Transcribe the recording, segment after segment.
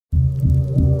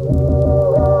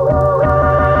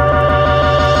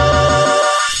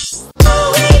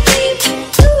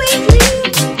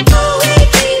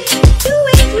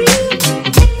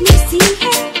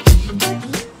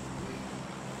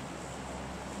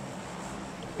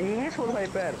Soul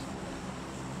viper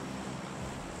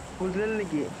বুঝলেন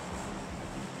নাকি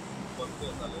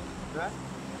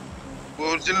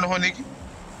original হয় নাকি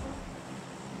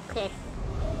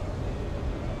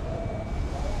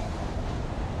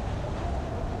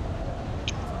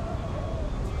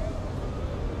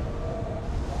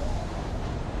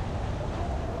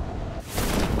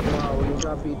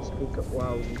Beats speaker.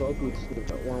 Wow, go beats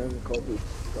speaker. Wow, go beats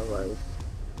speaker, guys.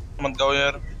 मत गाओ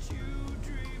यार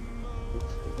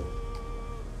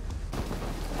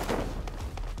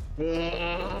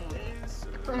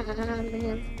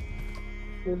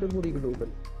Itu buri global.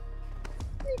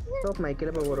 Stop Michael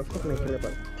apa war stop Michael apa?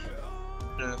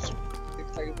 yes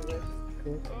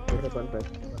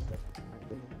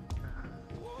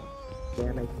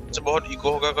अच्छा बहुत इको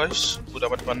होगा गाइस पूरा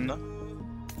मत बनना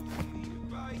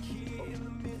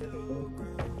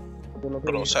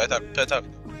Pero saya tak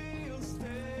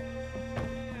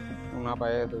ना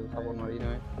पाए तो सब नरी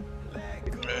नहीं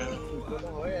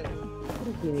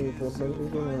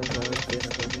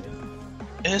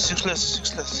sixless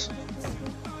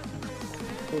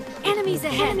Enemies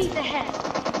ahead.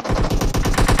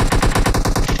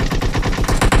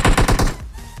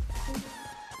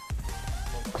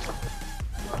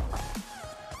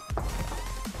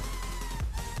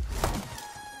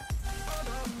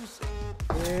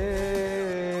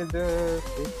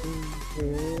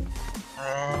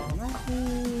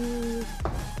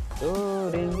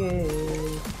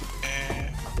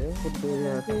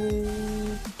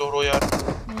 Toro यार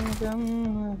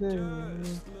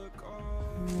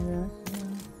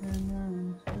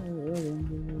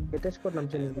Kita spot nam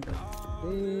channel kita.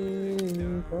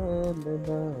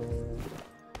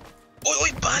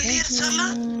 Oi balir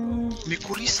salah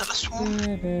Mikuri salah semua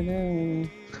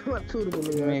Matur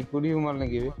dulu ya. मैं कुड़ी उमर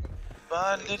लगी बे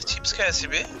balir chips कैसे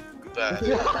बे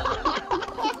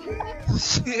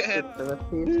shit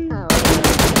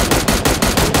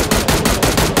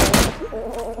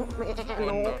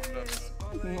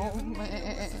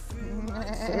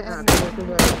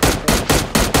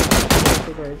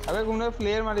अबे तुमने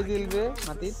फ्लेयर मारी दिल बे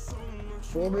माती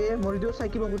ओ बे मोरी दो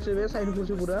साइकिल में कुछ बे साइड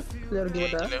कुछ पूरा फ्लेयर की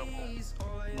बता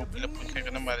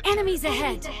Enemies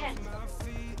ahead.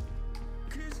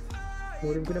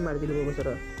 मोरी को ने मार दिया वो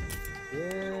Basra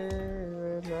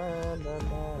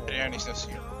biryani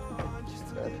sesi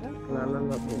La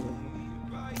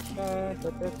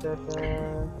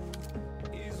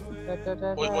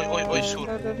oi sur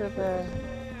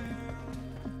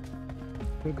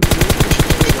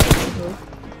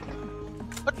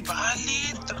but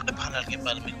balir terkena panal ke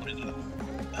bal Mikuri la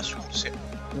asum se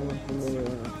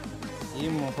ये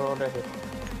मोफरोटे है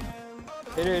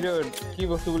एडो की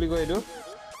वस्तु बोली को एडो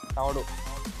तावडो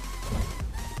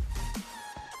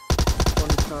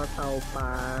Ponco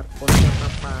tapar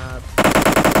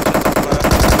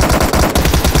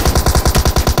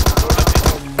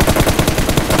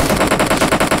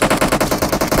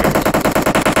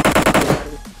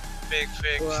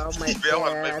fake wow my Biar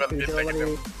god Michael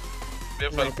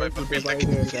video by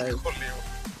guys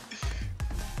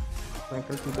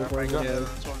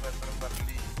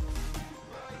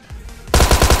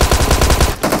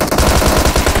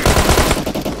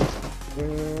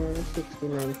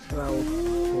 69 crowd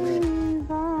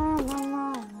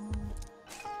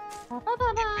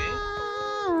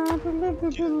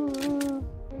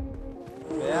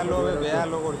বেয়া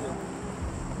লো করছো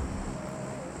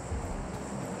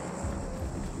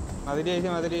মাদি দিয়েছে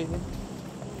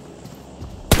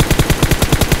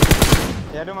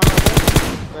ইয়ারে মারো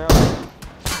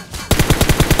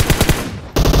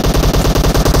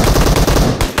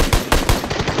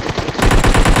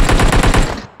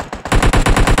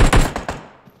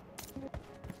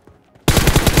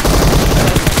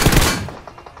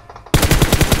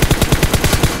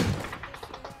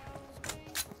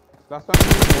last one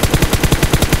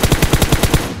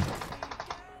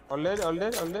already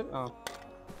oh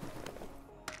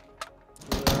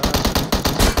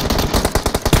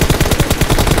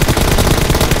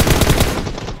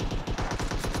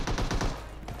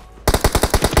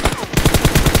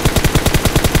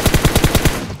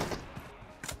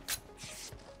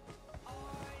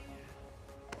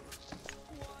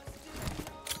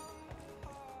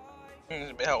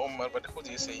Biar Omar pada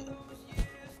kunci sih.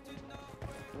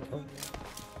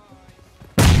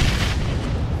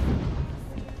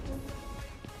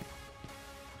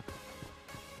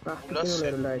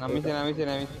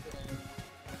 Namisin.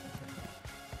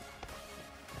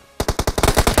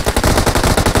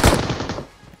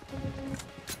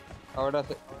 Ahora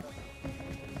se.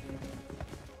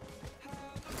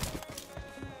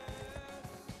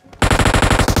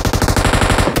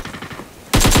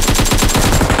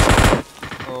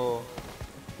 ও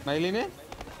মাইলি নে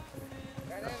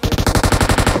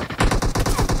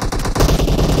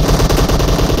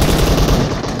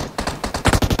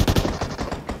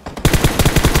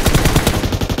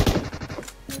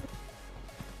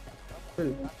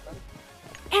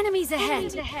Enemies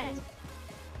ahead!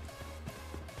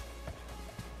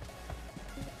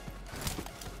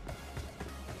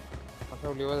 কথা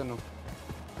উলিয়াব জানো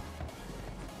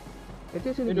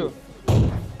এতিয়া আছে এইটো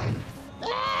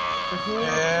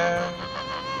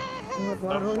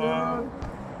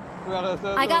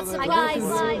I got supplies!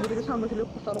 নেকি সামনে ছিল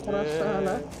তার করা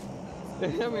সালা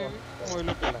মই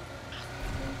লোক পেলা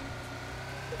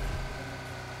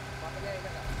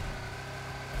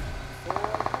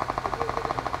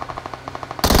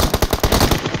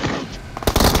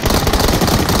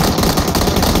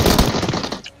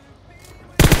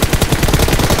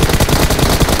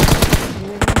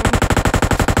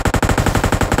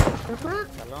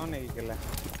নেকি কেলা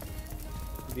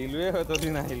দিলুৱে হয়তো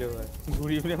দিন আহিলো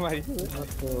ঘূৰি পিনে মাৰি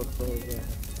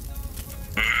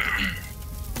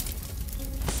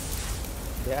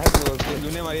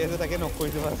বেলুনে মাৰি আছে তাকে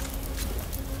নকৰিছো বাছ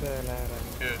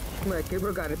মই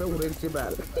একেবাৰে গাড়ী পৰা উৰাই দিছে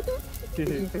বাল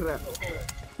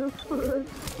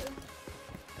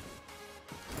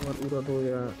আমার উড়াবো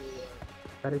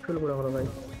গাড়ি ফেল করে আমরা ভাই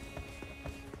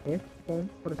কম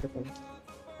করেছে কম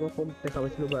কম দেখা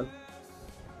পাইছিল বাল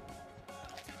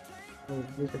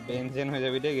বেঞ্জেন হৈ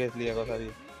যাবি দেই গেছ লিয়া কথা দি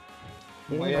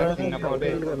মই আর চিনি নাপাও দে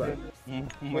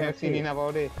মই আর চিনি নাপাও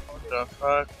দে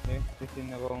চিনি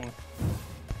নাপাও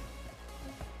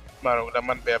মারুগলা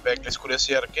মান বেয়া বেয়া ক্লিস করে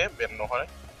শেয়ার কে বেন নহয়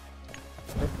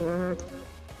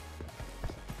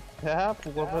হ্যাঁ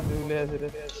পুকুর পৰা দিলে আছে রে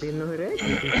বেন নহয় রে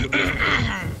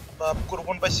বাপ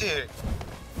কোন পাইছে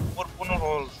কোন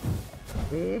হল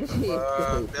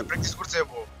বেয়া প্র্যাকটিস করতে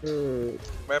যাবো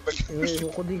বেয়া প্র্যাকটিস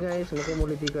মোকো দি গাইস মোকো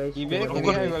মলি দি গাইস ইবে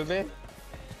কেনে হৈ গল বে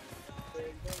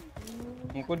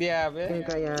মোকো দিয়া বে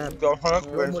কায়া দহক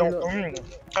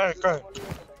কাই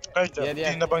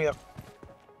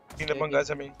তিন বাং গাছ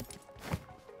আমি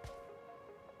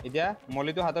এতিয়া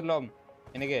মলিটো হাতত লম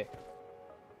এনেকে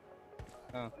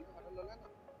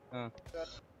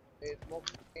এই স্মোক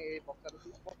এই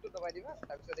বক্সটো দবাই দিবা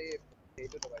তাৰপিছত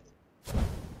এইটো দবাই দিবা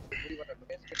পুৰি বাটাটো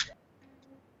পেস্ট কৰিবা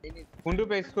কোনটো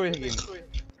পেস্ট কৰি থাকিম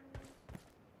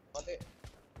মানে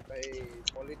এই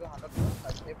পলিটো হাতত লোৱা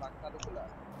তাৰপিছত এই বাক্সাটো খোলা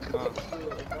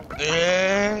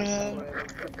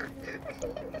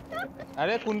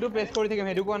আৰে কোনটো পেস্ট কৰি থাকিম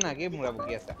হেডু কোৱা না কি মুৰা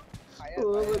বকি আছে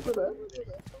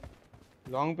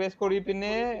লং পেস্ট কৰি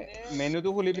পিনে মেনুটো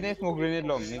খুলি পিনে স্মোক গ্ৰেনেড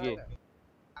লম নেকি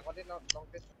আগতে লং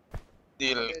পেস্ট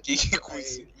দিল কি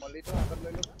কইছে পলিটো হাতত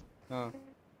লৈ লবা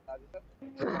তাৰপিছত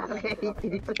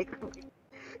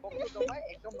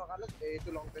একদম লগালো এইটো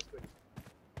লং পেস্ট কৰি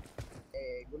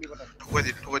এই গুলি বটাটো ঠুকৈ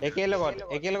দি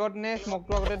একে লগত নে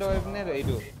স্মোকটো আগতে দবাই পিনে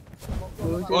এইটো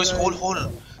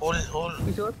ওই হোল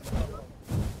পিছত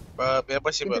বা বেয়া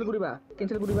পাইছে বা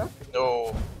কেনসেল কৰিবা ও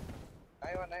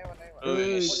নাই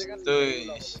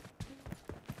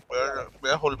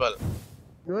বেয়া হোল বাল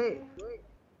দুই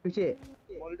পিছে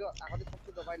পলিটো আগতে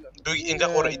সবটো দবাই ল দুই ইনকা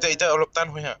কৰ ইটা অলপ টান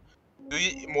হয় হা দুই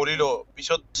মৰিলো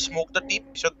পিছত স্মোকটা টিপ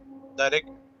পিছত ডাইৰেক্ট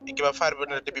কিবা ফায়াৰ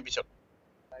বনাৰ টিপি পিছত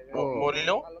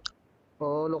মৰিলো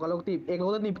লোকালক টিপ এক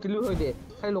লগত নিপতিলো হৈ দে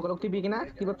খালি লোকালক টিপি কিনা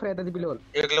কিবা ফ্ৰাই এটা দিবিল হ'ল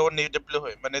এক লগত নি টিপলে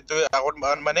হয় মানে তুই আগত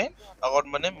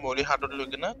মানে মৰি হাতত লৈ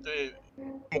কিনা তুই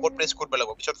মুকত প্ৰেছ কৰিব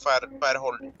লাগিব পিছত ফায়াৰ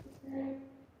হোল্ড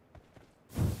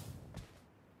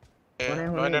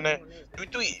নাই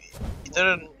তুই ইটাৰ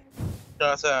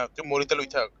আছে তুই মৰিতে লৈ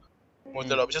থাক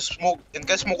মৰিতে লৈ পিছত স্মোক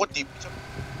এনেকা স্মোকত টিপ পিছত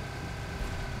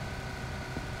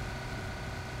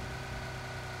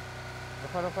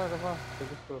ৰখা ফোকাস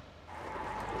কৰো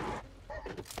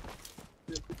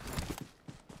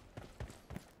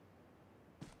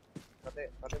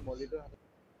তাতে মলিটো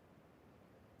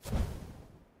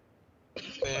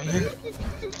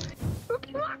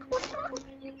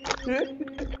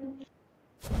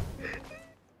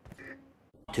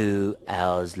 2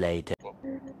 hours later.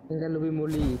 Enggak lebih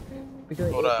muli. Bisa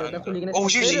kita kuliah oh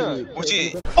uji.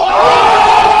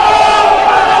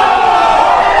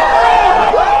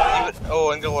 Oh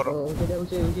enggak orang. Oh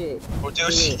uji.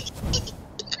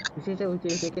 Bisa uji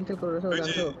cancel kalau rasa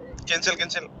langsung. Cancel.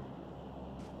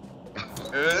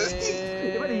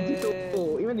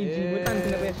 Iman di bukan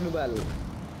kenapa ya global.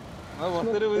 Oh,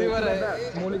 waktu itu gimana?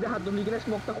 Mulai dah hatum lagi nak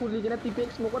smoke tak kuli kena tipek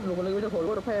smoke kan lo kalau kita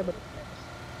hold apa ya?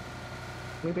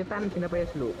 Mipetan kenapa ya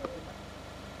slow?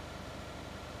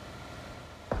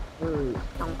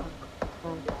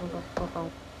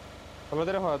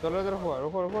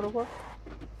 Tolong ruko.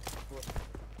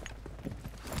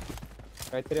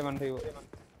 Right three man thayo.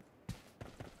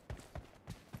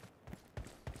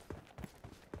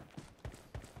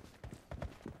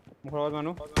 ঘৰত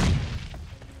মানুহ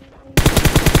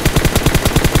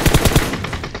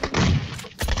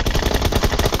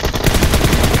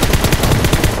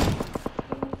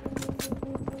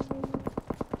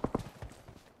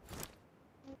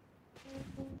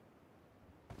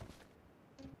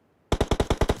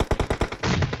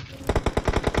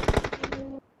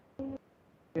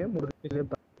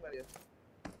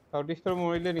south ইষ্টৰ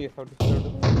মৰিলে নেকি south ইষ্টৰটো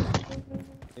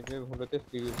এইটোৱে ভুলতে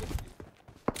speed গৈছে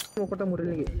মোকটা মৰিল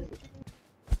নেকি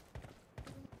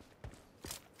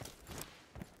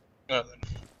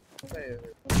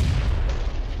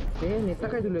নেতা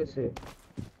খাই দিলে আছে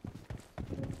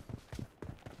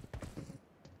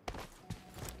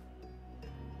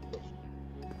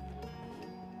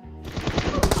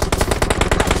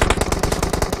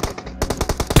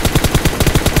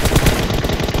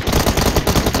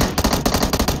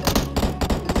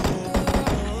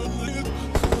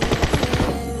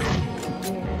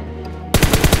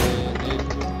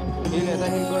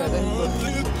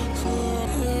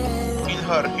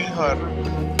Heal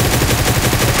her.